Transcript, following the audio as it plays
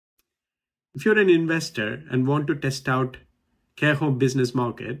If you're an investor and want to test out care home business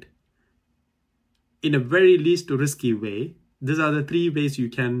market in a very least risky way, these are the 3 ways you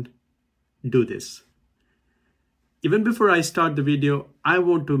can do this. Even before I start the video, I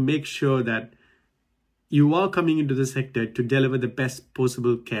want to make sure that you are coming into the sector to deliver the best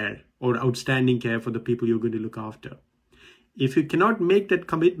possible care or outstanding care for the people you're going to look after. If you cannot make that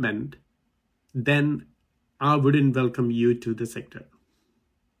commitment, then I wouldn't welcome you to the sector.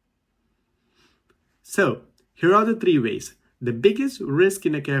 So here are the 3 ways. The biggest risk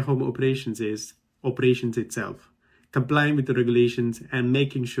in a care home operations is operations itself, complying with the regulations and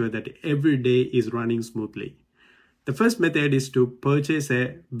making sure that every day is running smoothly. The first method is to purchase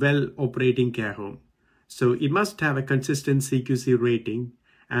a well-operating care home. So it must have a consistent CQC rating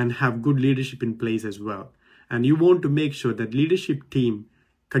and have good leadership in place as well. And you want to make sure that leadership team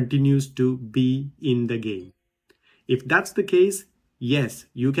continues to be in the game. If that's the case, yes,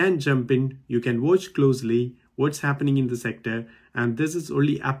 you can jump in, you can watch closely what's happening in the sector, and this is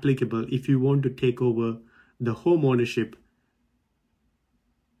only applicable if you want to take over the home ownership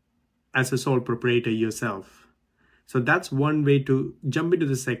as a sole proprietor yourself. So that's one way to jump into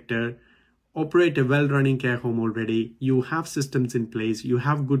the sector, operate a well-running care home already. You have systems in place, you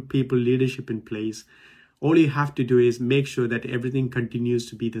have good people leadership in place. All you have to do is make sure that everything continues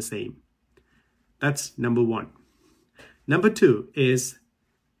to be the same. That's number 1. Number 2 is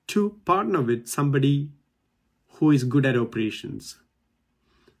to partner with somebody who is good at operations.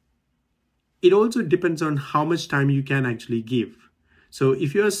 It also depends on how much time you can actually give. So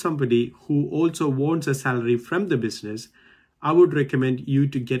if you're somebody who also wants a salary from the business, I would recommend you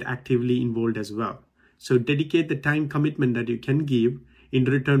to get actively involved as well. So dedicate the time commitment that you can give in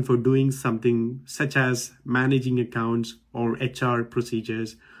return for doing something such as managing accounts or HR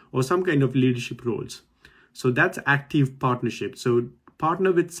procedures or some kind of leadership roles. So that's active partnership. So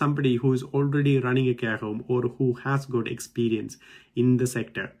partner with somebody who is already running a care home or who has got experience in the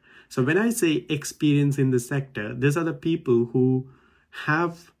sector. So when I say experience in the sector, these are the people who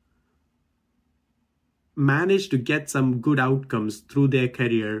have managed to get some good outcomes through their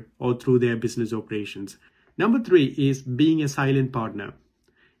career or through their business operations. Number 3 is being a silent partner.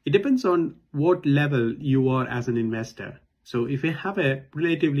 It depends on what level you are as an investor. So if you have a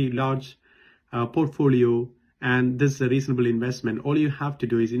relatively large portfolio and this is a reasonable investment, all you have to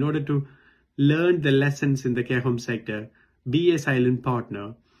do is, in order to learn the lessons in the care home sector, be a silent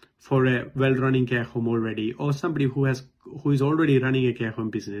partner for a well-running care home already, or somebody who is already running a care home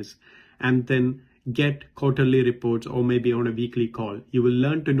business, and then get quarterly reports or maybe on a weekly call. You will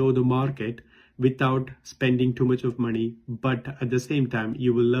learn to know the market without spending too much of money, but at the same time,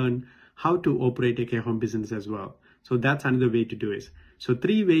 you will learn how to operate a care home business as well. So that's another way to do it. So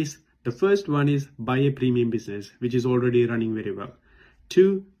 3 ways. The first one is buy a premium business, which is already running very well.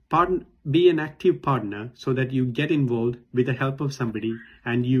 2, be an active partner so that you get involved with the help of somebody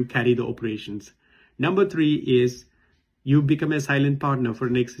and you carry the operations. Number 3 is you become a silent partner for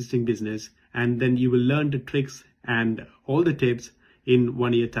an existing business, and then you will learn the tricks and all the tips in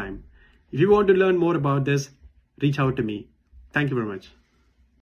 1 year time. If you want to learn more about this, reach out to me. Thank you very much.